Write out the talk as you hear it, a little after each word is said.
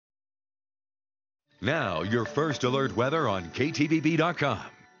Now, your first alert weather on KTVB.com.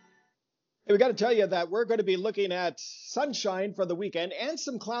 Hey, we got to tell you that we're going to be looking at sunshine for the weekend and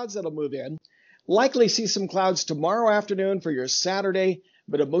some clouds that'll move in. Likely see some clouds tomorrow afternoon for your Saturday,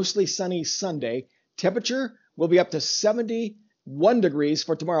 but a mostly sunny Sunday. Temperature will be up to 71 degrees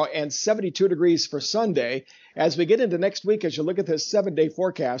for tomorrow and 72 degrees for Sunday. As we get into next week, as you look at this 7-day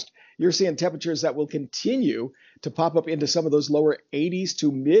forecast, you're seeing temperatures that will continue to pop up into some of those lower 80s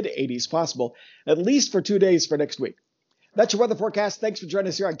to mid 80s possible, at least for 2 days for next week. That's your weather forecast. Thanks for joining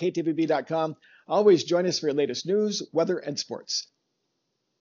us here on KTVB.com. Always join us for your latest news, weather, and sports.